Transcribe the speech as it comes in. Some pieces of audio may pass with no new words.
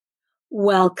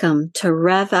Welcome to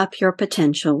Rev Up Your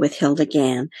Potential with Hilda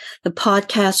Gann, the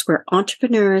podcast where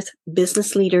entrepreneurs,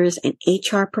 business leaders, and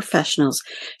HR professionals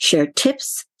share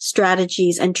tips,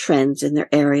 strategies, and trends in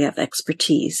their area of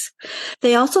expertise.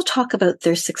 They also talk about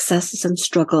their successes and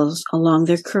struggles along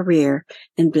their career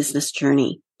and business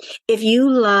journey. If you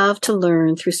love to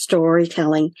learn through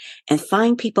storytelling and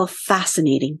find people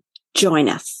fascinating, join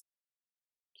us.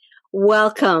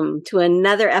 Welcome to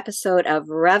another episode of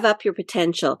Rev Up Your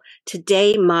Potential.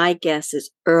 Today, my guest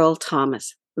is Earl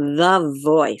Thomas, the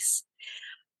voice.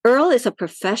 Earl is a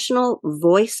professional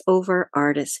voiceover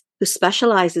artist who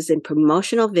specializes in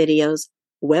promotional videos,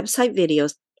 website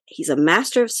videos. He's a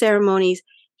master of ceremonies.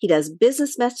 He does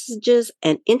business messages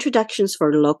and introductions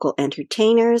for local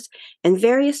entertainers and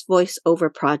various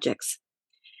voiceover projects.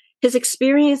 His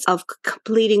experience of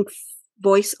completing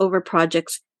voiceover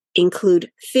projects include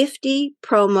 50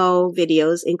 promo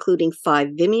videos, including 5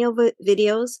 Vimeo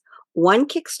videos, 1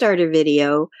 Kickstarter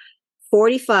video,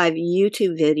 45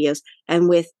 YouTube videos, and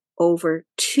with over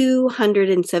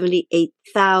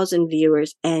 278,000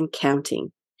 viewers and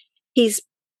counting. He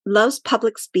loves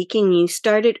public speaking. He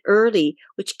started early,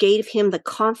 which gave him the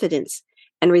confidence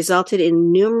and resulted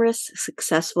in numerous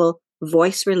successful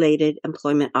voice-related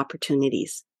employment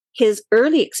opportunities. His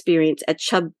early experience at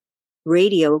Chubb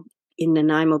Radio in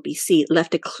Nanaimo, BC,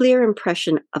 left a clear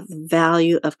impression of the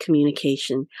value of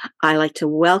communication. I like to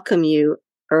welcome you,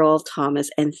 Earl Thomas,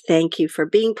 and thank you for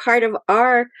being part of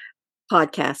our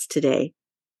podcast today.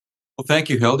 Well, thank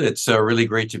you, Hilda. It's really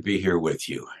great to be here with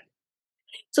you.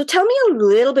 So tell me a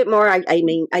little bit more.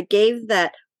 I gave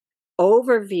that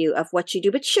overview of what you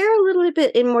do, but share a little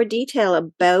bit in more detail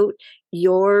about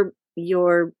your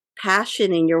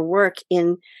passion and your work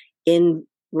in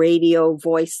radio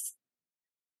voice.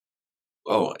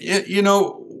 Oh,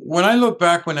 when I look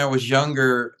back when I was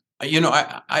younger,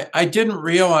 I didn't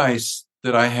realize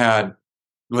that I had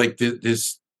like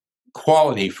this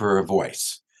quality for a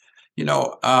voice.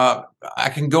 I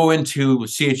can go into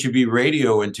CHUB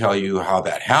radio and tell you how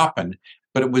that happened,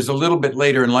 but it was a little bit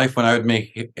later in life when I would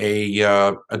make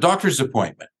a doctor's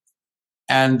appointment.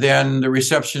 And then the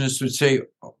receptionist would say,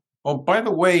 "Oh, by the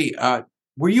way,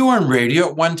 were you on radio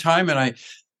at one time?" And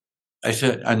I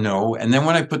said, no. And then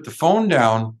when I put the phone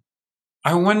down,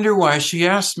 I wonder why she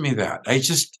asked me that. I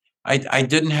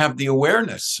didn't have the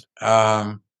awareness.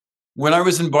 When I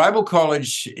was in Bible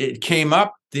college, it came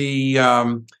up,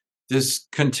 this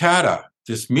cantata,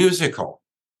 this musical.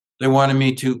 They wanted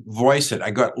me to voice it. I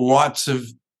got lots of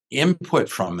input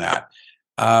from that.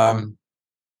 I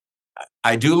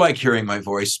do like hearing my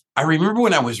voice. I remember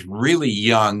when I was really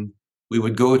young, we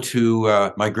would go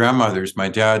to my grandmother's, my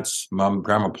dad's mom,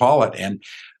 Grandma Paulette, and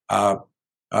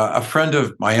a friend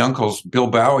of my uncle's, Bill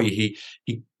Bowie,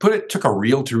 he took a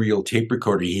reel-to-reel tape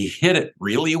recorder. He hit it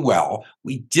really well.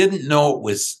 We didn't know it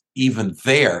was even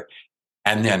there.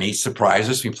 And then he surprised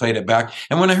us. We played it back.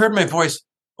 And when I heard my voice,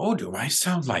 oh, do I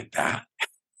sound like that?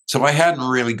 So I hadn't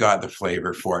really got the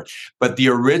flavor for it. But the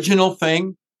original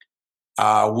thing,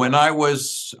 when I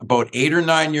was about 8 or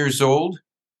 9 years old,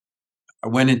 I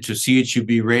went into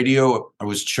CHUB radio. I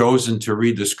was chosen to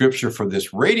read the scripture for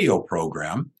this radio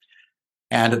program.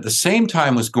 And at the same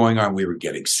time was going on, we were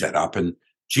getting set up. And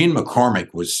Gene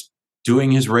McCormick was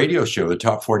doing his radio show, the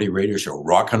Top 40 radio show,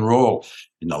 rock and roll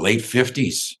in the late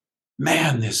 50s.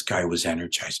 Man, this guy was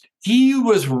energized. He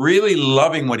was really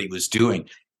loving what he was doing.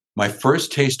 My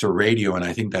first taste of radio, and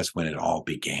I think that's when it all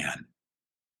began.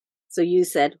 So you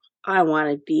said, I want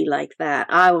to be like that.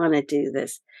 I want to do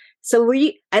this. So were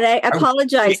you, and I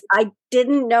apologize, I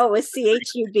didn't know it was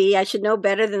CHUB. I should know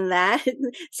better than that.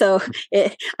 And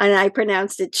I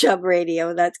pronounced it Chubb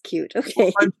Radio. That's cute. Okay.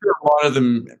 Well, I'm sure a lot of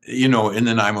them, in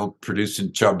Nanaimo produced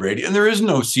in Chubb Radio. And there is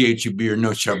no CHUB or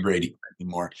no Chubb Radio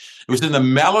anymore. It was in the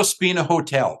Malaspina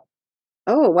Hotel.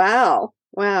 Oh, wow.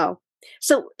 Wow.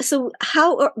 So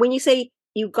how, when you say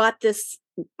you got this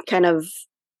kind of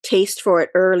taste for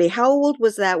it early, how old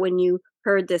was that when you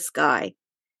heard this guy?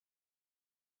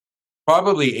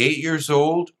 Probably 8 years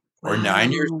old or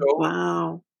 9 years old.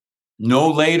 Wow.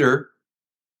 No later.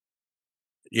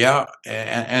 Yeah.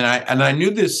 And I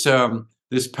knew this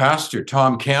pastor,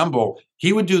 Tom Campbell.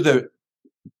 He would do the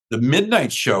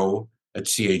midnight show at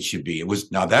CHUB. It was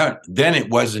then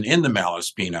it wasn't in the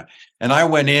Malaspina. And I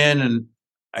went in and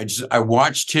I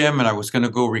watched him, and I was going to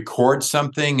go record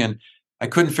something, and I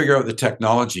couldn't figure out the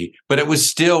technology, but it was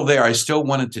still there. I still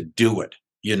wanted to do it.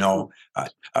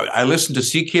 I listened to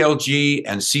CKLG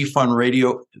and C-Fun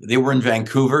Radio. They were in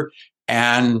Vancouver,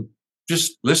 and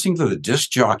just listening to the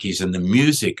disc jockeys and the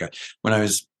music. When I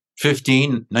was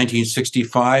 15,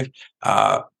 1965,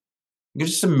 You can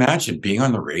just imagine being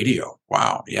on the radio.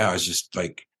 Wow. Yeah. I was just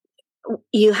like,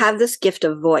 You have this gift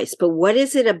of voice, but what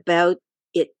is it about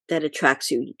it that attracts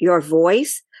you? Your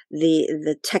voice,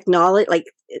 the technology, like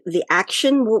the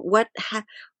action. What gives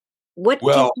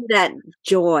well, you that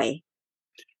joy?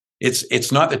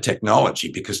 it's not the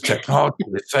technology, because technology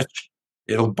is such,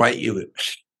 it'll bite you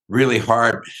really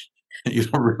hard,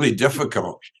 really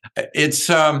difficult. It's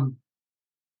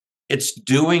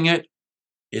doing it,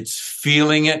 it's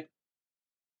feeling it.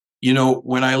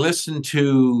 When I listen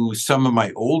to some of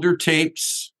my older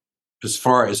tapes, as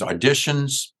far as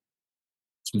auditions,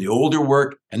 some of the older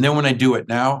work, and then when I do it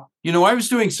now, I was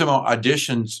doing some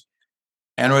auditions,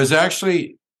 and I was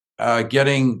actually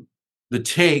getting the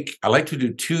take. I like to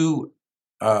do two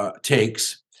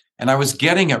takes, and I was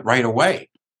getting it right away.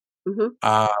 Mm-hmm.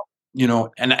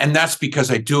 And that's because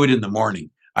I do it in the morning.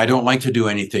 I don't like to do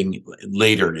anything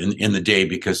later in the day,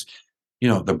 because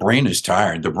the brain is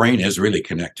tired. The brain is really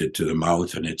connected to the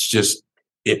mouth, and it's just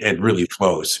it really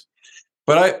flows.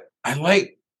 But I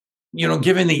like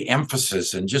giving the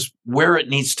emphasis and just where it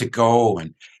needs to go,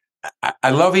 and I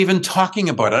love even talking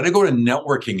about it. I go to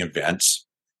networking events,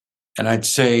 and I'd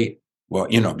say, well,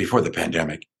 before the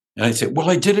pandemic, and I'd say, well,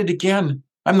 I did it again.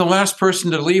 I'm the last person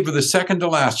to leave, or the second to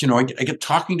last. I get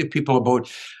talking to people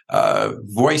about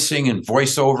voicing and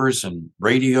voiceovers and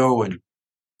radio. And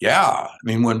yeah, I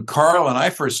mean, when Carl and I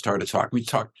first started talking, we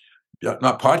talked,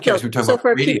 not podcasting, we talked So about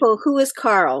for radio. people, who is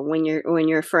Carl when you're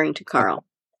referring to Carl?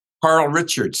 Carl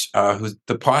Richards, who's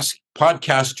the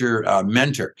podcaster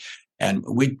mentor. And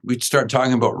we'd start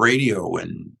talking about radio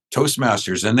and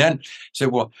Toastmasters, and then say,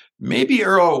 well, maybe,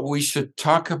 Earl, we should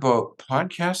talk about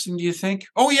podcasting, do you think?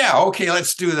 Oh, yeah. Okay,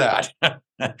 let's do that.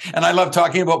 And I love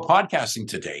talking about podcasting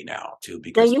today now, too, Now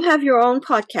because, you have your own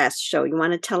podcast show. You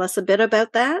want to tell us a bit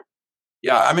about that?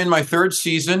 yeah, I'm in my third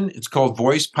season. It's called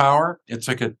Voice Power. It's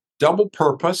like a double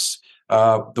purpose.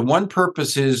 The one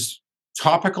purpose is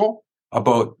topical,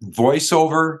 about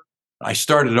voiceover. I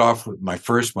started off with my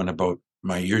first one about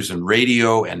my years in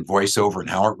radio and voiceover and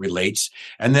how it relates.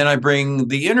 And then I bring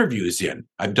the interviews in.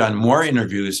 I've done more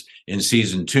interviews in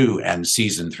season 2 and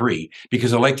season 3,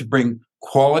 because I like to bring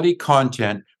quality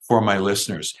content for my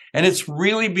listeners. And it's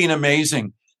really been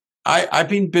amazing. I've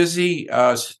been busy,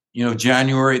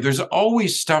 January. There's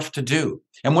always stuff to do.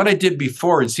 And what I did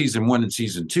before in season 1 and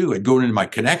season 2, I'd go into my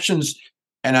connections,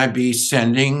 and I'd be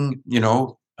sending,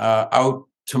 out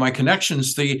to my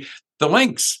connections the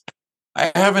links.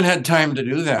 I haven't had time to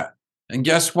do that. And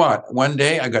guess what? One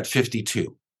day I got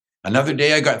 52. Another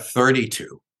day I got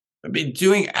 32. I've been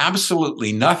doing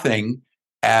absolutely nothing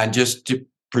and just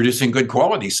producing good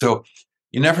quality. So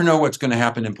you never know what's going to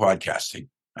happen in podcasting.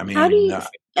 I How do mean, you,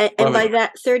 and by it.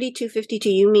 that 32, 52,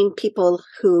 you mean people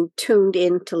who tuned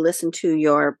in to listen to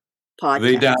your They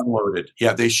podcast? download it.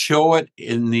 Yeah, they show it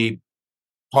in the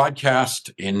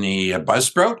podcast in the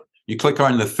Buzzsprout. You click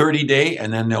on the 30-day,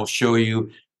 and then they'll show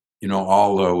you,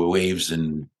 all the waves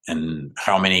and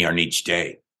how many on each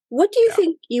day. What do you Yeah.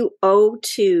 think you owe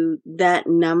to that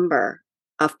number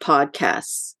of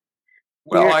podcasts?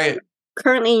 Well, You're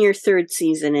currently in your third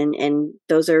season, and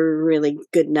those are really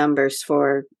good numbers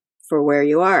for where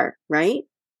you are, right?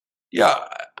 yeah,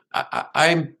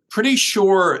 I'm pretty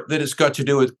sure that it's got to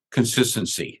do with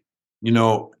consistency.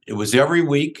 It was every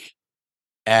week,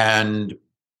 and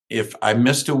if I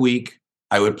missed a week,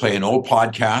 I would play an old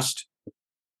podcast.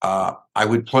 I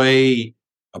would play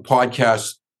a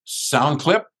podcast sound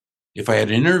clip if I had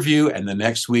an interview, and the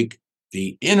next week,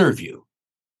 the interview.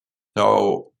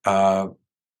 So,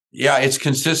 yeah, it's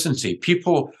consistency.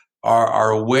 People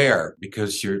are aware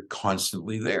because you're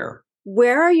constantly there.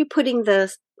 Where are you putting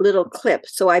the little clip?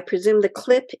 So I presume the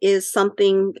clip is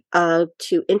something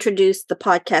to introduce the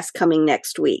podcast coming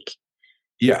next week.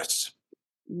 Yes.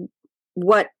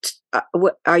 What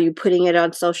are you putting it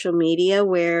on social media?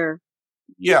 Where?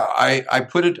 Yeah, I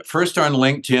put it first on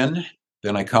LinkedIn,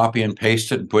 then I copy and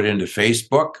paste it and put it into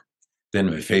Facebook,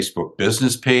 then my Facebook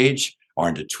business page,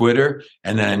 onto Twitter,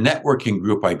 and then a networking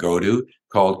group I go to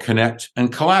called Connect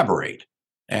and Collaborate.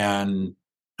 And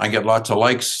I get lots of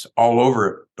likes all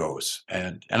over those.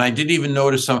 And I didn't even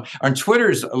notice some on Twitter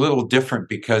is a little different,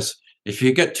 because if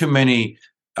you get too many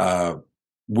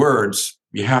words,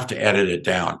 you have to edit it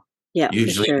down. Yeah,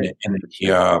 Usually for sure.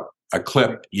 in a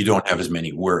clip, you don't have as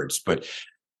many words. But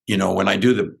when I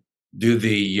do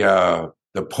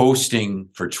the posting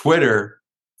for Twitter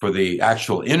for the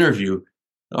actual interview,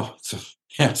 oh,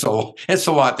 it's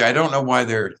a lot there. I don't know why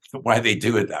they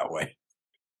do it that way.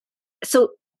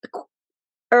 So,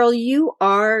 Earl, you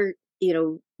are,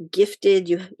 gifted.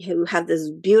 You have this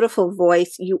beautiful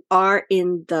voice. You are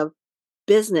in the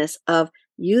business of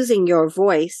using your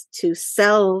voice to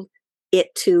sell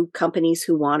it to companies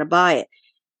who want to buy it.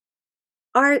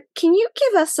 Can you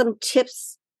give us some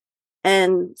tips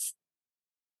and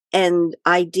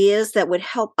ideas that would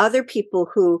help other people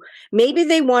who maybe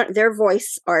they want their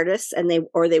voice artists and they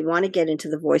want to get into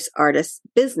the voice artist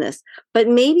business, but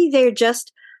maybe they're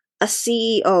just a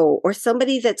CEO or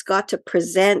somebody that's got to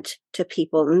present to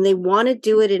people and they want to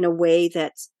do it in a way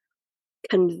that's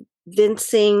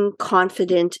convincing,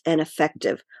 confident, and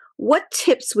effective. What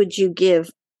tips would you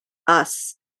give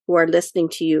us who are listening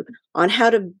to you on how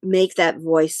to make that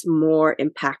voice more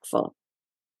impactful?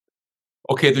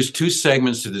 Okay, there's two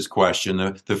segments to this question.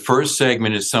 The first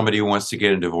segment is somebody who wants to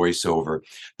get into voiceover.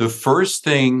 The first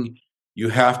thing you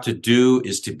have to do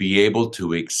is to be able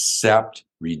to accept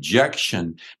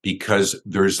rejection because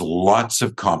there's lots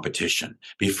of competition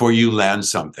before you land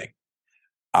something.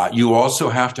 You also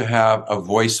have to have a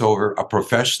voiceover, a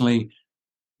professionally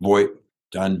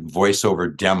done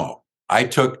voiceover demo. I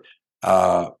took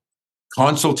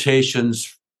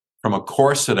consultations from a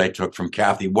course that I took from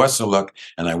Kathy Wesseluk,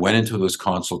 and I went into those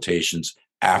consultations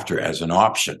after as an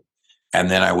option. And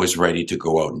then I was ready to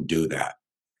go out and do that.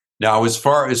 Now, as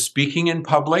far as speaking in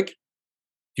public,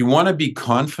 you want to be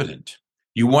confident.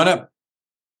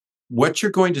 What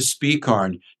you're going to speak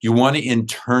on, you want to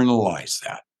internalize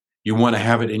that. You want to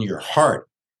have it in your heart.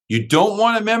 You don't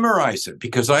want to memorize it,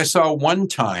 because I saw one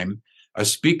time a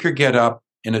speaker get up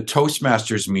in a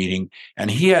Toastmasters meeting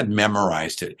and he had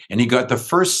memorized it and he got the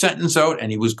first sentence out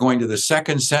and he was going to the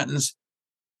second sentence.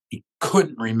 He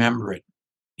couldn't remember it.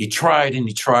 He tried and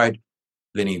he tried.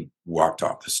 Then he walked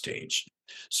off the stage.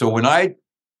 So when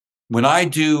I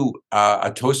do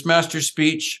a Toastmaster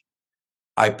speech,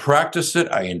 I practice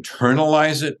it. I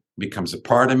internalize it. It becomes a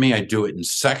part of me. I do it in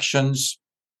sections.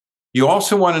 You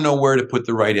also want to know where to put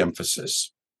the right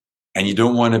emphasis. And you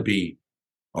don't want to be,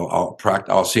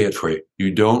 I'll say it for you. You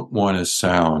don't want to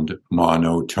sound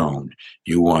monotone.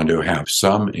 You want to have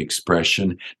some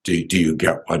expression. Do you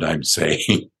get what I'm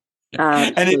saying?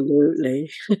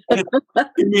 Absolutely. You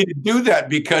need to do that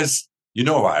because,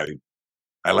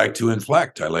 I like to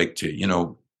inflect. I like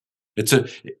to,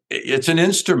 it's an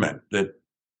instrument that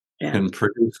can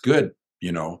produce good,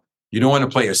 You don't want to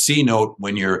play a C note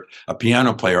when you're a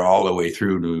piano player all the way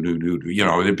through.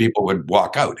 The people would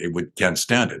walk out. Can't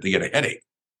stand it. They get a headache.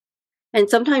 And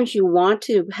sometimes you want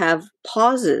to have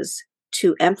pauses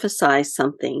to emphasize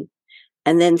something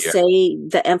and then say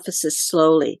the emphasis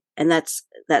slowly. And that's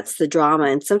the drama.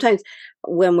 And sometimes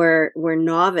when we're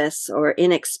novice or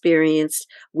inexperienced,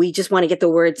 we just want to get the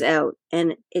words out,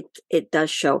 and it does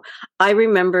show. I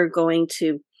remember going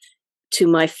to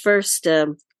my first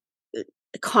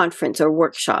conference or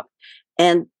workshop,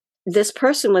 and this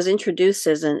person was introduced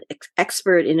as an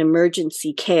expert in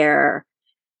emergency care.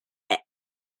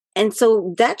 And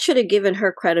so that should have given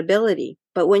her credibility.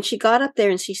 But when she got up there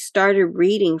and she started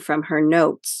reading from her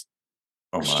notes,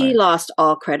 she lost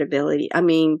all credibility. I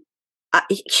mean,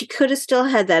 she could have still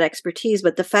had that expertise,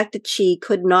 but the fact that she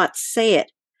could not say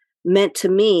it meant to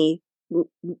me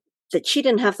that she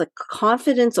didn't have the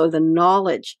confidence or the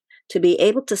knowledge to be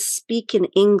able to speak in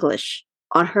English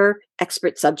on her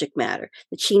expert subject matter,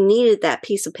 that she needed that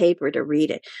piece of paper to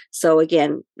read it. So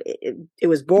again, it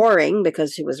was boring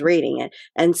because she was reading it.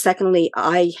 And secondly,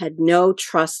 I had no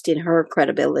trust in her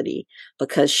credibility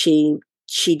because she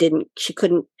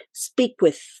couldn't speak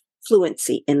with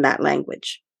fluency in that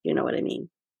language. You know what I mean?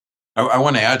 I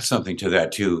want to add something to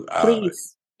that too.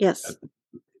 Please. Yes.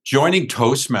 Joining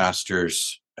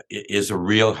Toastmasters is a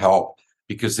real help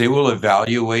because they will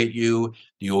evaluate you.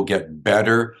 You'll get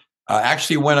better.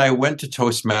 Actually, when I went to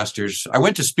Toastmasters, I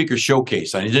went to Speaker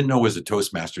Showcase. I didn't know it was a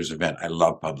Toastmasters event. I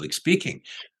love public speaking.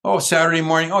 Oh, Saturday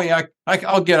morning. Oh, yeah,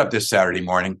 I'll get up this Saturday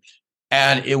morning.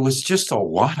 And it was just a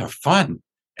lot of fun.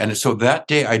 And so that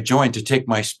day I joined to take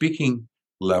my speaking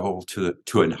level to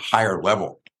a higher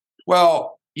level.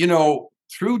 Well,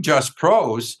 through Just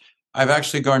Pros, I've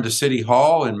actually gone to City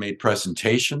Hall and made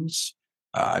presentations.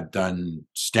 I've done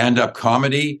stand-up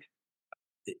comedy,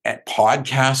 at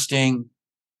podcasting.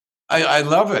 I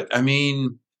love it. I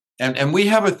mean, and we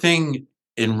have a thing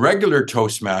in regular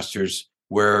Toastmasters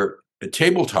where the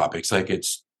table topics, like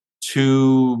it's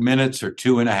 2 minutes or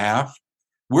 2.5.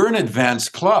 We're an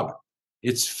advanced club.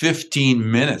 It's 15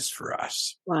 minutes for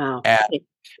us. Wow. And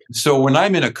so when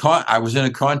I'm I was in a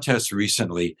contest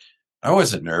recently. I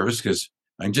wasn't nervous because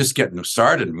I'm just getting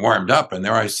started and warmed up. And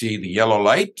there I see the yellow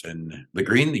light and the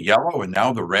green, the yellow, and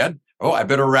now the red. Oh, I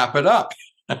better wrap it up.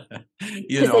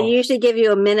 Because they usually give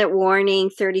you a minute warning,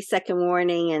 30-second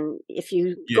warning. And if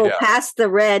you go past the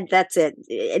red, that's it.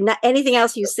 Anything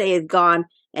else you say is gone.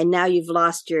 and now you've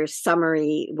lost your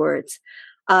summary words.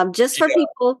 Just for Yeah.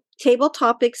 people, table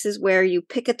topics is where you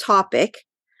pick a topic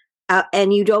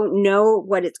and you don't know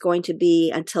what it's going to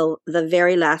be until the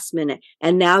very last minute.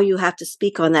 And now you have to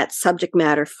speak on that subject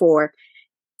matter for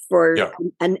Yeah.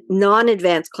 a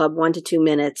non-advanced club, 1 to 2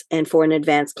 minutes, and for an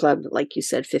advanced club, like you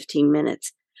said, 15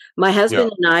 minutes. My Yeah.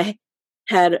 husband and I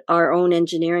had our own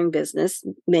engineering business.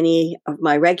 Many of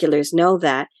my regulars know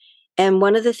that. And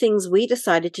one of the things we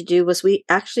decided to do was we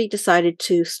actually decided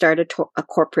to start a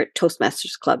corporate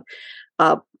Toastmasters club.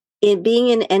 In being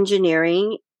in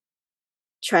engineering,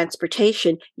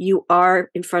 transportation, you are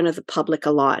in front of the public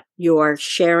a lot. You are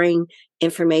sharing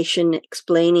information,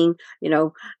 explaining,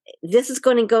 this is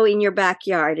going to go in your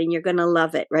backyard and you're going to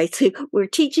love it, right? So we're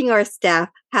teaching our staff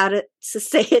how to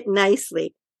say it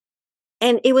nicely.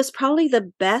 And it was probably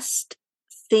the best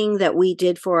thing that we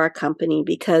did for our company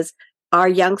because our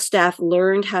young staff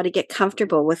learned how to get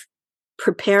comfortable with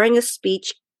preparing a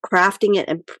speech, crafting it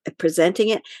and presenting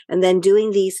it, and then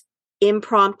doing these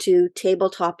impromptu table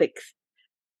topic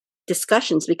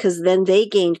discussions because then they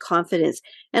gained confidence.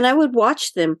 And I would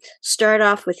watch them start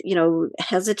off with,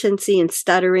 hesitancy and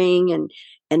stuttering and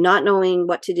not knowing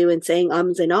what to do and saying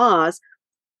ums and ahs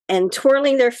and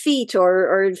twirling their feet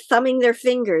or thumbing their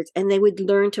fingers. And they would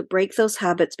learn to break those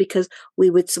habits because we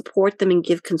would support them and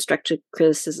give constructive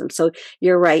criticism. So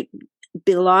you're right.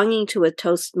 Belonging to a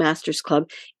Toastmasters club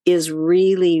is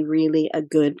really, really a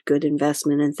good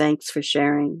investment. And thanks for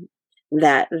sharing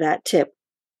that tip.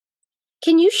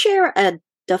 Can you share a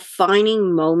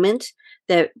defining moment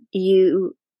that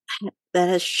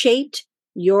has shaped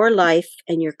your life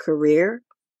and your career?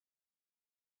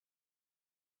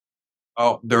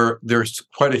 Oh, there's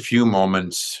quite a few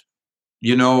moments.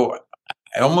 I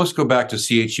almost go back to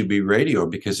CHUB radio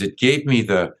because it gave me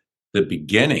the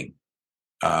beginning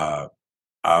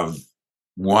of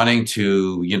wanting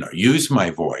to, use my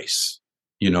voice,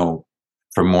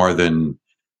 for more than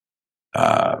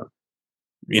a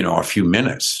few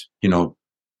minutes, to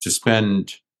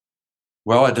spend,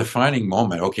 a defining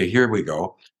moment. Okay, here we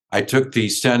go. I took the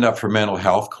Stand Up for Mental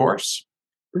Health course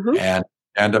and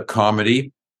stand-up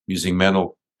comedy using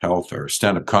mental health or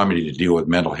stand-up comedy to deal with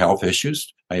mental health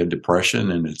issues. I have depression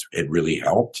and it really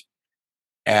helped.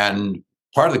 And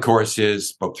part of the course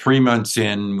is about 3 months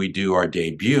in, we do our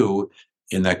debut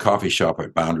in that coffee shop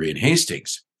at Boundary in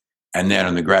Hastings. And then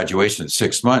in the graduation,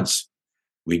 6 months,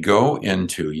 we go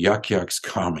into Yuck Yuck's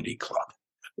Comedy Club,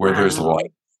 where there's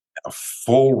like a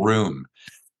full room.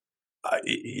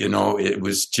 It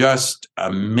was just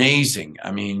amazing.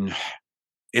 I mean,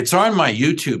 it's on my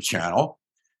YouTube channel.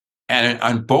 And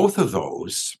on both of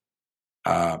those,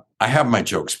 I have my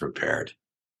jokes prepared.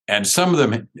 And some of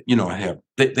them,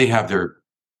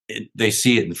 they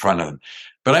see it in front of them.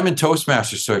 But I'm in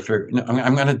Toastmasters, so I figure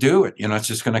I'm going to do it. It's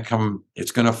just going to come.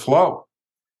 It's going to flow.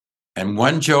 And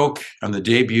one joke on the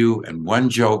debut and one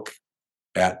joke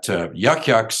at Yuck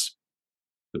Yucks,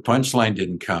 the punchline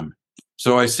didn't come.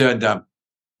 So I said,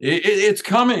 it's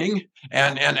coming.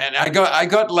 And I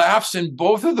got laughs in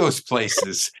both of those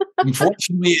places.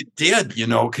 Unfortunately, it did,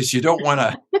 because you don't want to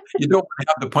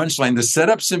have the punchline. The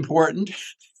setup's important,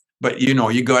 but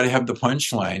you got to have the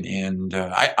punchline. And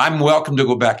I'm welcome to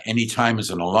go back anytime as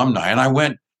an alumni. And I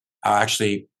went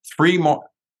actually 3 more.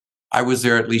 I was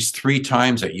there at least 3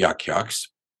 times at Yuck Yucks.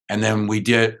 And then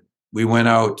we went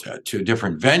out to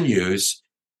different venues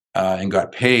and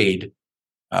got paid,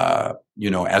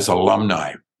 as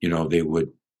alumni. They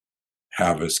would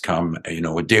have us come,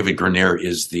 David Grenier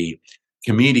is the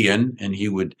comedian and he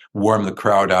would warm the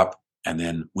crowd up and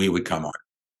then we would come on.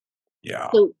 Yeah.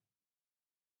 So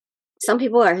some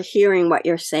people are hearing what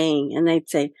you're saying and they'd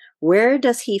say, where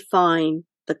does he find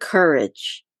the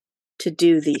courage to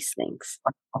do these things?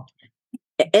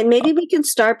 And maybe we can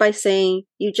start by saying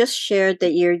you just shared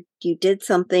that you did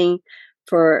something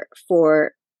for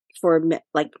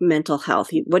like mental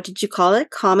health. What did you call it?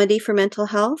 Comedy for mental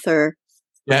health, or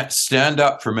Stand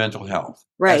Up for Mental Health.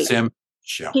 Right. SM.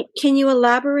 Can you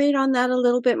elaborate on that a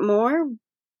little bit more?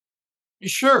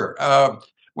 Sure.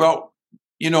 Well,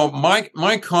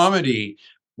 my comedy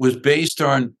was based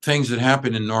on things that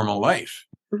happen in normal life.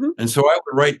 Mm-hmm. And so I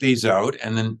would write these out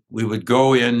and then we would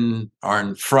go in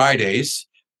on Fridays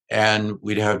and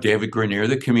we'd have David Grenier,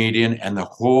 the comedian, and the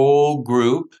whole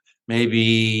group,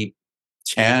 maybe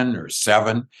 10 or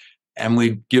 7, and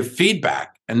we'd give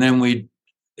feedback. And then we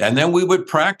would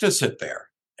practice it there.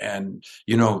 And,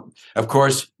 of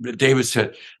course, David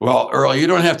said, well, Earl, you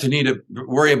don't have to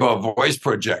worry about voice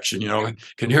projection,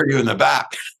 can hear you in the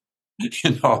back,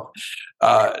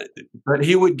 but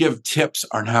he would give tips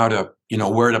on how to,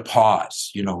 where to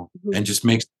pause, mm-hmm. and just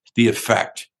make the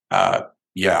effect.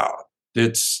 Yeah,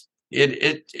 it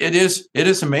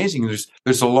is amazing.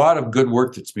 There's a lot of good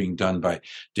work that's being done by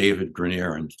David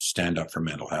Grenier and Stand Up for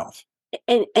Mental Health.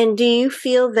 And do you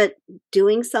feel that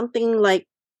doing something like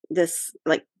this,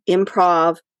 like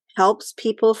improv, helps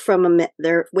people from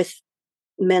their with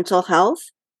mental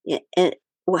health? And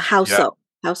well, how Yeah, so?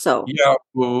 How so? yeah.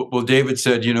 Well, David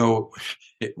said,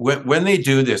 when they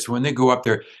do this, when they go up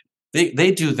there,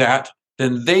 they do that,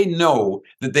 then they know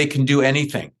that they can do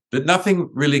anything, that nothing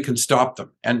really can stop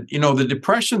them. And the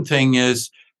depression thing is,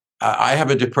 I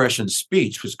have a depression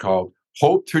speech, was called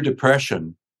 "Hope Through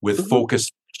Depression with Mhm.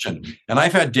 Focused Action." And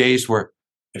I've had days where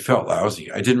I felt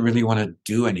lousy. I didn't really want to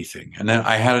do anything, and then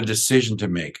I had a decision to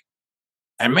make.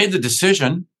 I made the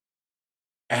decision,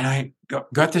 and I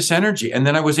got this energy, and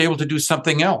then I was able to do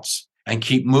something else and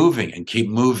keep moving and keep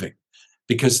moving,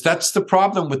 because that's the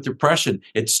problem with depression.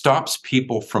 It stops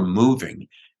people from moving,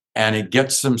 and it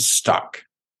gets them stuck,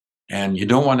 and you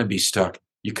don't want to be stuck.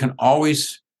 You can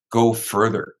always go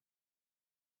further.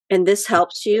 And this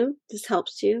helps you? This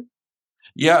helps you?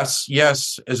 Yes,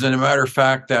 yes. As a matter of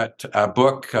fact, that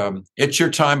book, "It's Your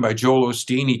Time" by Joel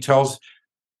Osteen, he tells,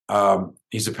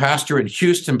 he's a pastor in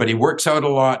Houston, but he works out a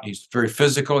lot. He's very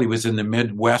physical. He was in the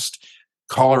Midwest,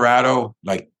 Colorado,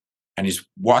 and he's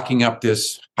hiking up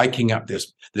this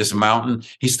mountain.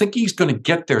 He's thinking he's going to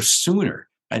get there sooner,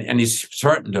 and he's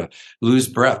starting to lose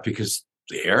breath because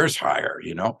the air is higher.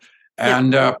 Yeah.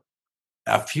 And a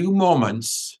few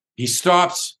moments, he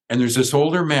stops, and there's this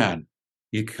older man.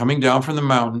 He's coming down from the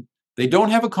mountain. They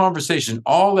don't have a conversation.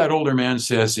 All that older man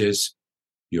says is,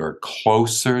 "You're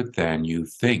closer than you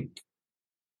think."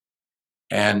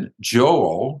 And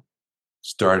Joel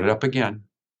started up again,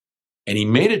 and he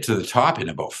made it to the top in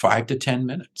about 5 to 10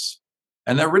 minutes.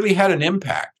 And that really had an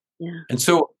impact. Yeah. And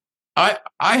so I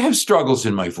have struggles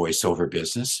in my voiceover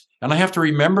business, and I have to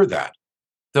remember that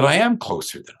I am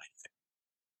closer than I think.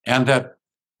 And that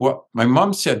what my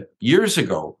mom said years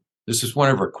ago, this is one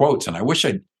of her quotes, and I wish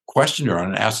I'd questioned her on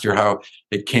and asked her how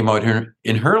it came out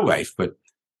in her life. But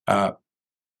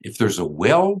if there's a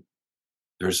will,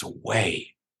 there's a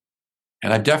way.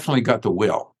 And I've definitely got the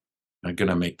will. I'm going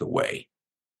to make the way.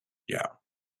 Yeah.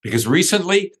 Because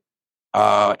recently,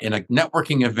 in a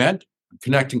networking event,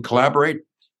 Connect and Collaborate,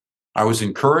 I was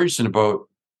encouraged about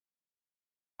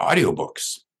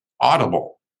audiobooks,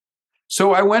 Audible.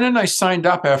 So I went and I signed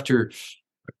up after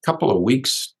a couple of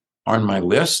weeks on my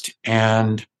list.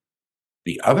 And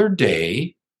the other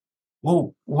day,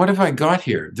 well, what have I got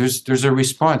here? There's a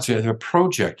response, there's a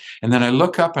project. And then I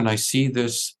look up and I see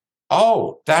this.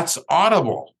 Oh, that's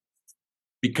Audible.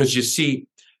 Because you see,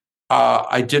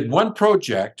 I did one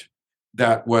project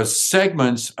that was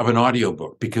segments of an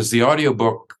audiobook, because the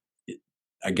audiobook,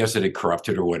 I guess it had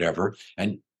corrupted or whatever.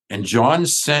 And John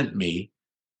sent me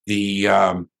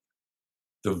the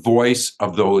voice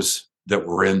of those that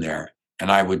were in there, and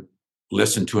I would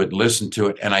listen to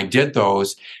it, and I did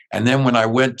those. And then when I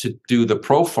went to do the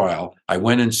profile, I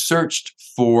went and searched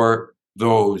for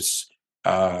those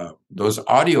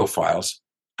audio files,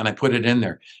 and I put it in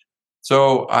there.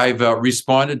 So I've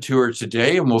responded to her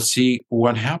today, and we'll see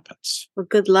what happens. Well,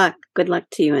 good luck. Good luck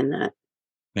to you in that.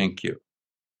 Thank you.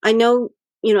 I know,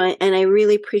 and I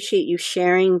really appreciate you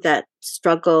sharing that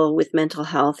struggle with mental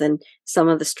health and some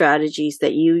of the strategies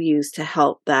that you use to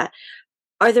help that.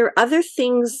 Are there other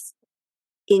things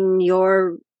in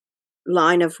your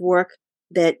line of work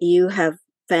that you have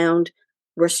found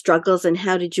were struggles, and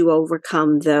how did you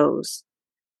overcome those?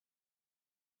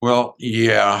 Well,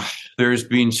 yeah, there's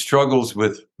been struggles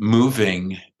with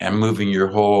moving your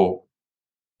whole,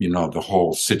 the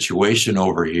whole situation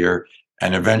over here,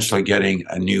 and eventually getting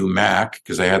a new Mac,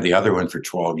 because I had the other one for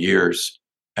 12 years.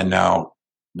 And now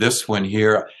this one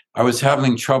here, I was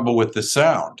having trouble with the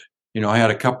sound. I had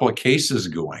a couple of cases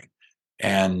going,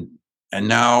 and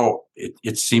now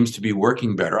it seems to be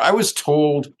working better. I was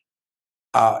told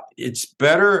it's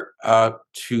better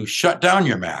to shut down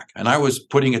your Mac, and I was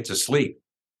putting it to sleep.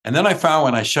 And then I found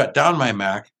when I shut down my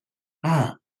Mac,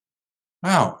 oh,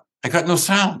 wow, I got no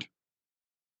sound.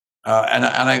 And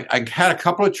I had a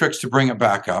couple of tricks to bring it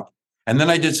back up. And then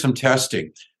I did some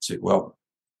testing. Said, well,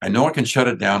 I know I can shut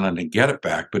it down and I get it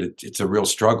back, but it's a real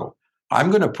struggle. I'm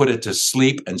going to put it to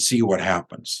sleep and see what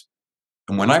happens.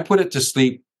 And when I put it to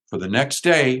sleep for the next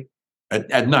day,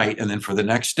 at night, and then for the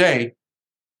next day,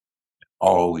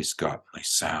 always got my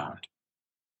sound.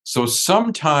 So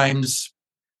sometimes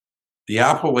the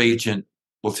Apple agent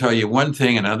will tell you one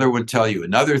thing, another will tell you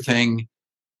another thing,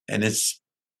 and it's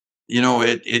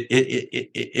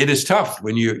it is tough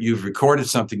when you've recorded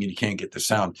something and you can't get the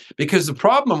sound. Because the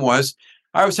problem was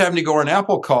I was having to go on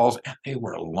Apple calls, and they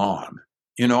were long.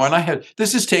 and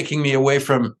this is taking me away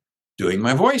from doing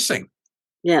my voicing.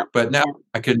 Yeah. But now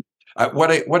I can,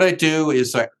 what I do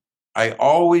is I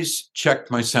always check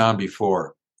my sound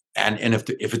before. And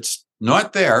if it's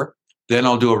not there, then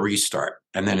I'll do a restart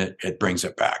and then it brings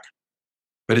it back.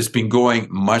 But it's been going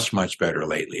much, much better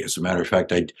lately. As a matter of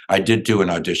fact, I did do an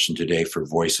audition today for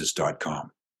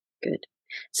voices.com. Good.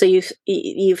 So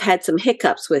you've had some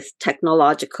hiccups with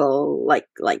technological, like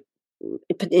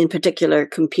in particular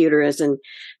computers, and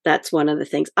that's one of the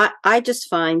things. I just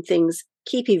find things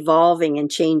keep evolving and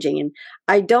changing, and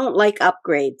I don't like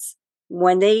upgrades.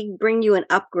 When they bring you an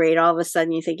upgrade, all of a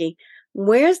sudden you're thinking,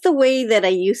 where's the way that I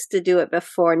used to do it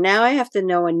before? Now I have to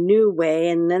know a new way,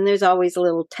 and then there's always a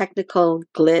little technical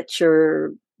glitch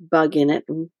or bug in it,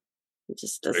 and it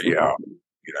just doesn't. Yeah.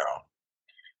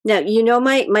 Now,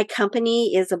 my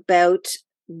company is about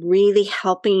really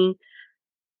helping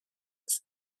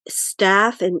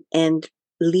staff and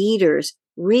leaders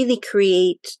really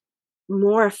create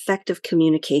more effective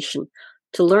communication,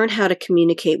 to learn how to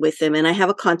communicate with them. And I have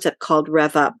a concept called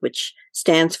Rev Up, which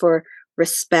stands for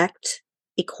respect,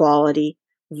 equality,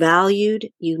 valued,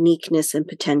 uniqueness, and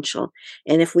potential.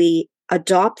 And if we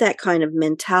adopt that kind of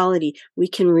mentality, we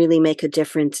can really make a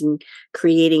difference in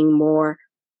creating more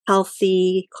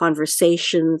healthy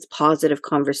conversations, positive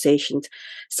conversations.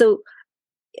 So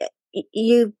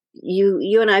you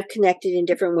and I've connected in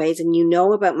different ways, and you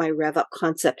know about my Rev Up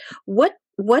concept. What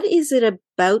is it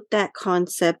about that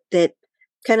concept that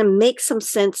kind of makes some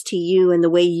sense to you and the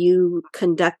way you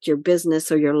conduct your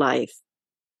business or your life?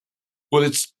 Well,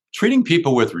 it's treating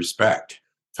people with respect.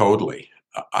 Totally.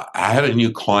 I had a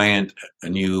new client, a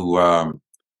new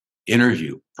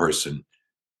interview person,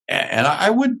 and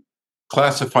I would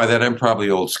classify that I'm probably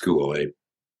old school. I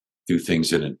do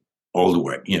things in an older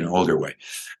way.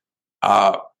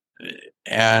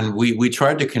 And we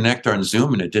tried to connect on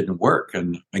Zoom, and it didn't work.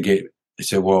 And I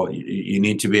said, well, you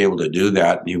need to be able to do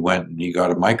that. And he went and he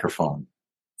got a microphone,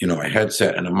 a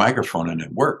headset and a microphone, and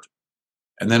it worked.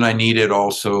 And then I needed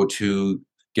also to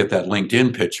get that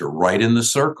LinkedIn picture right in the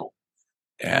circle.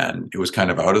 And it was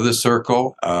kind of out of the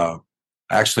circle.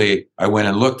 Actually, I went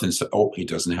and looked and said, oh, he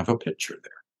doesn't have a picture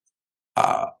there.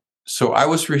 So I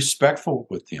was respectful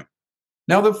with him.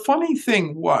 Now, the funny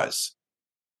thing was,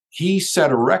 he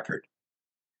set a record.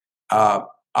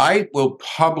 I will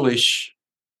publish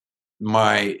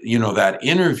my, that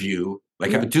interview.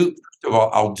 Like I do, first of all,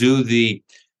 I'll do the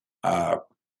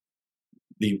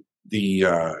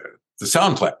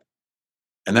sound clip,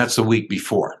 and that's the week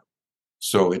before.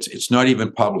 So it's not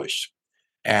even published.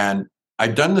 And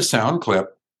I'd done the sound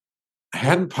clip. I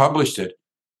hadn't published it,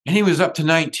 and he was up to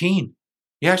 19.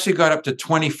 He actually got up to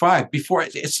 25 before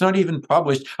it's not even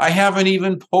published. I haven't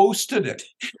even posted it.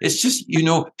 It's just,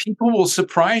 people will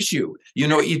surprise you.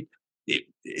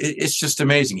 It's just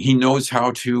amazing. He knows how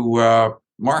to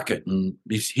market, and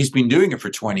he's been doing it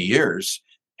for 20 years,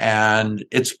 and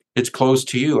it's close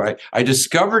to you. I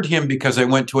discovered him because I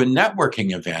went to a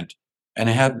networking event, and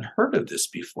I hadn't heard of this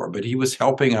before, but he was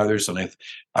helping others. And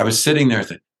I was sitting there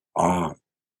thinking,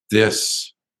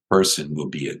 this person will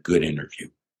be a good interview.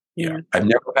 Yeah. I've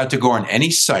never had to go on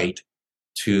any site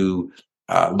to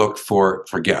look for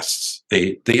guests.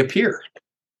 They appear.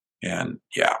 And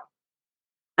yeah.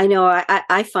 I know.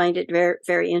 I find it very,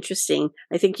 very interesting.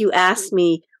 I think you asked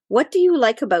me, what do you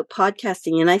like about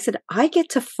podcasting? And I said, I get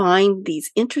to find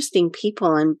these interesting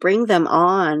people and bring them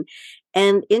on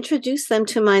and introduce them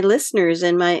to my listeners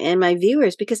and my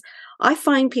viewers, because I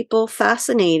find people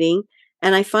fascinating,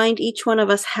 and I find each one of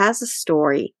us has a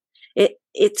story.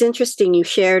 It's interesting you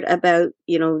shared about,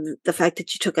 the fact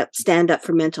that you took up stand up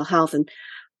for mental health. And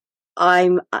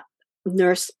I'm a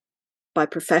nurse by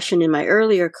profession in my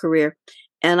earlier career.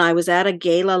 And I was at a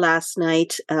gala last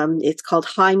night. It's called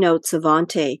High Notes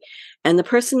Avante. And the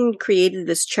person created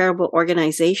this charitable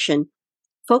organization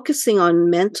focusing on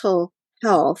mental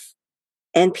health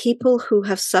and people who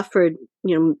have suffered,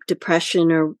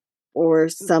 depression or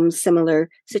some similar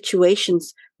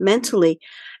situations mentally.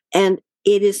 And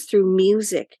it is through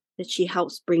music that she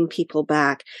helps bring people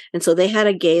back. And so they had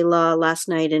a gala last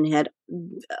night and had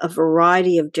a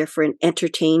variety of different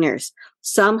entertainers,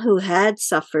 some who had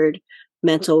suffered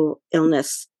mental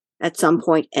illness at some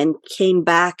point and came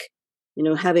back,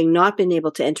 having not been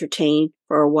able to entertain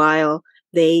for a while.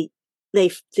 They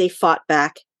fought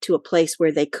back to a place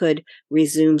where they could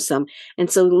resume some.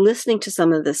 And so listening to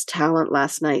some of this talent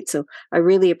last night. So I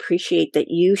really appreciate that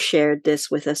you shared this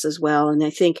with us as well. And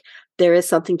I think there is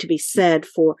something to be said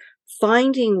for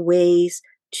finding ways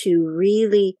to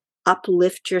really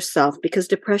uplift yourself, because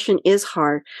depression is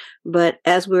hard. But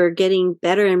as we're getting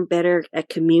better and better at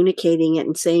communicating it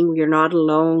and saying you're not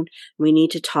alone, we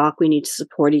need to talk, we need to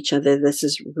support each other. This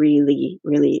is really,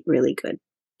 really, really good.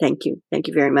 Thank you. Thank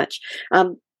you very much.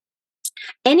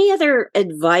 Any other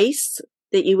advice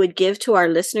that you would give to our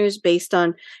listeners based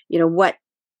on, what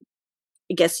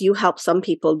I guess you help some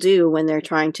people do when they're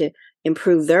trying to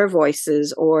improve their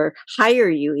voices or hire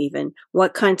you even?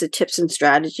 What kinds of tips and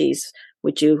strategies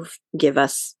would you give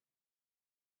us?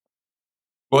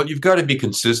 Well, you've got to be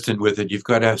consistent with it. You've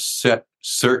got to have set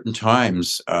certain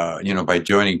times, by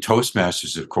joining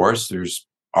Toastmasters, of course, there's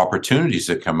opportunities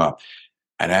that come up.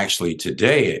 And actually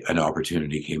today, an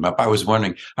opportunity came up. I was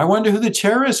wondering, I wonder who the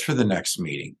chair is for the next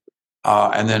meeting.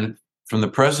 And then from the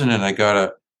president, I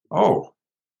got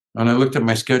and I looked at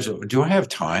my schedule. Do I have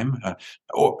time?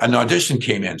 An audition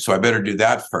came in, so I better do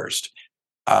that first.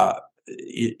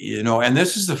 And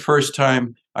this is the first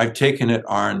time I've taken it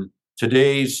on.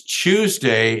 Today's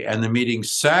Tuesday and the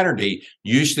meeting's Saturday.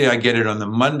 Usually I get it on the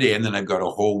Monday and then I've got a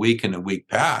whole week and a week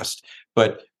past.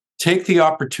 But take the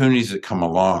opportunities that come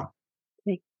along.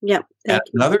 Okay. Yep. And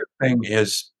another thing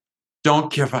is,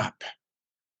 don't give up.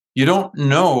 You don't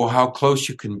know how close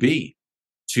you can be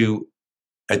to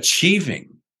achieving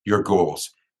your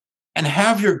goals, and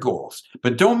have your goals,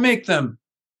 but don't make them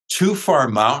too far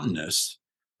mountainous.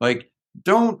 Like,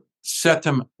 don't set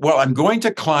them, well, I'm going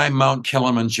to climb Mount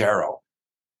Kilimanjaro.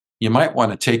 You might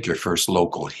want to take your first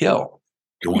local hill.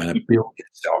 You want to build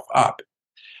yourself up,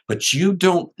 but you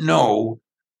don't know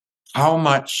how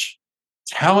much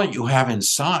talent you have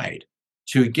inside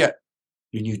to get,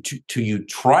 you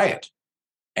try it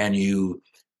and you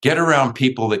get around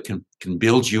people that can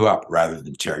build you up rather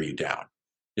than tear you down.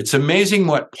 It's amazing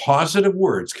what positive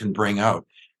words can bring out.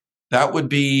 That would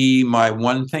be my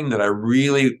one thing that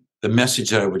the message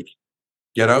that I would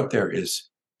get out there is,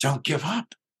 don't give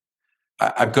up.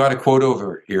 I've got a quote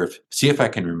over here. See if I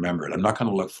can remember it. I'm not going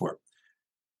to look for it.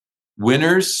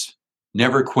 Winners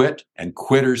never quit and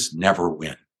quitters never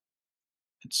win.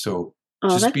 And so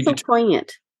that's so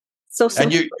poignant. So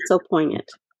poignant.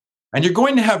 And you're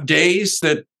going to have days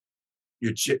that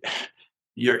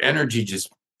your energy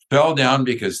just fell down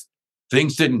because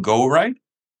things didn't go right.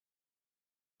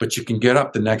 But you can get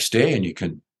up the next day and it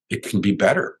can be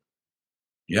better.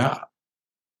 Yeah.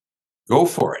 Go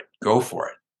for it.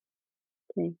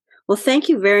 Okay. Well, thank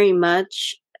you very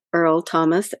much, Earl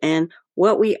Thomas. And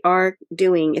what we are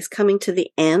doing is coming to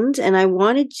the end. And I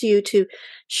wanted you to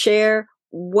share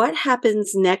what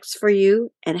happens next for you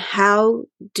and how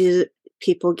do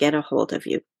people get a hold of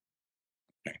you?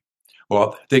 Okay.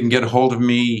 Well, they can get a hold of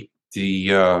me.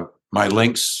 My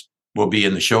links will be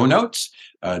in the show notes.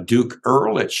 Duke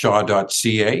Earl at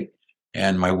shaw.ca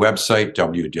and my website,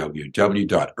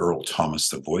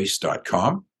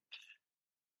 www.earlthomasthevoice.com.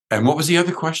 And what was the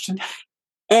other question?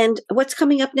 And what's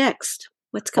coming up next?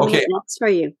 What's coming up next for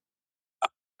you?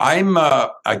 I'm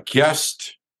a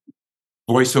guest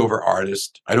voiceover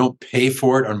artist. I don't pay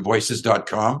for it on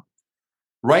voices.com.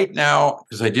 Right now,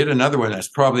 because I did another one, that's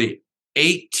probably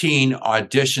 18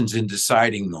 auditions in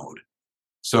deciding mode.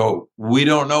 So we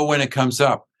don't know when it comes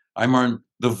up. I'm on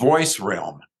the voice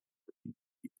realm.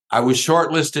 I was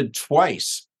shortlisted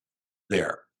twice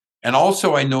there. And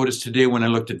also I noticed today when I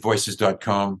looked at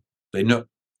voices.com,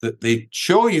 they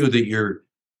show you that you're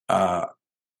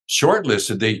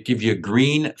shortlisted. They give you a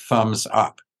green thumbs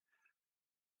up.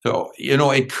 So,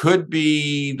 it could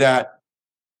be that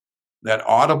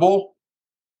audible,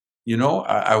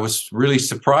 I was really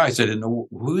surprised. I didn't know,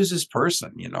 who is this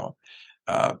person,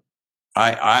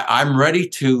 I'm ready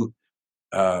to,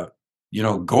 go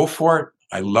for it.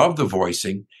 I love the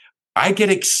voicing. I get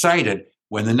excited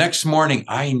when the next morning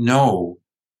I know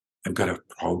I've got a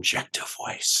projector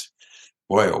voice.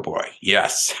 Boy, oh boy,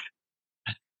 yes.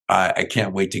 I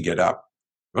can't wait to get up,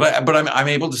 but I'm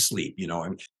able to sleep.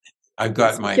 I've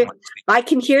got I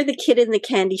can hear the kid in the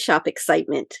candy shop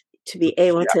excitement to be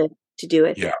able to do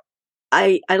it. Yeah.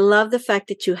 I love the fact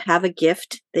that you have a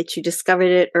gift, that you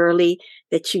discovered it early,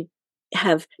 that you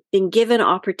have been given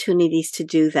opportunities to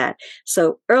do that.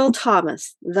 So Earl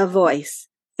Thomas, the voice,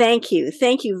 thank you.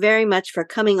 Thank you very much for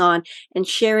coming on and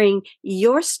sharing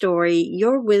your story,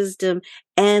 your wisdom,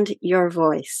 and your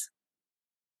voice.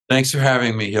 Thanks for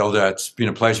having me, Hilda. It's been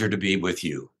a pleasure to be with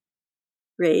you.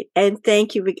 Great. And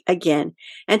thank you again.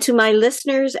 And to my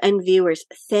listeners and viewers,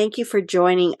 thank you for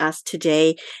joining us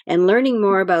today and learning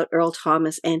more about Earl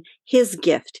Thomas and his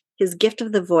gift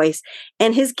of the voice,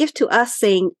 and his gift to us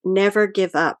saying, never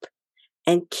give up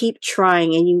and keep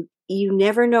trying. And you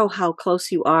never know how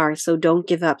close you are, so don't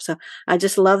give up. So I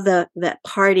just love that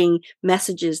parting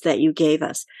messages that you gave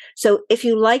us. So if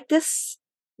you like this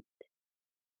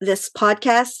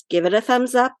podcast, give it a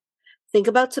thumbs up. Think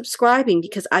about subscribing,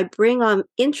 because I bring on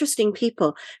interesting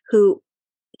people who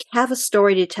have a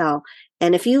story to tell.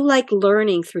 And if you like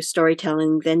learning through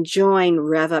storytelling, then join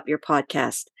Rev Up Your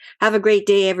Podcast. Have a great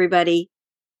day, everybody.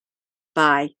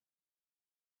 Bye.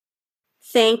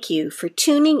 Thank you for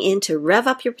tuning in to Rev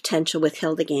Up Your Potential with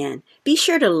Hilda Gann. Be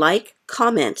sure to like,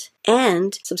 comment,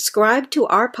 and subscribe to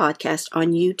our podcast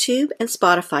on YouTube and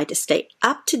Spotify to stay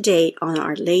up to date on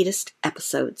our latest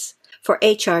episodes. For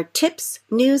HR tips,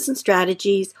 news, and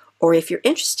strategies, or if you're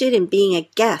interested in being a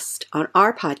guest on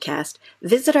our podcast,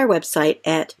 visit our website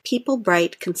at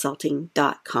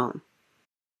peoplebrightconsulting.com.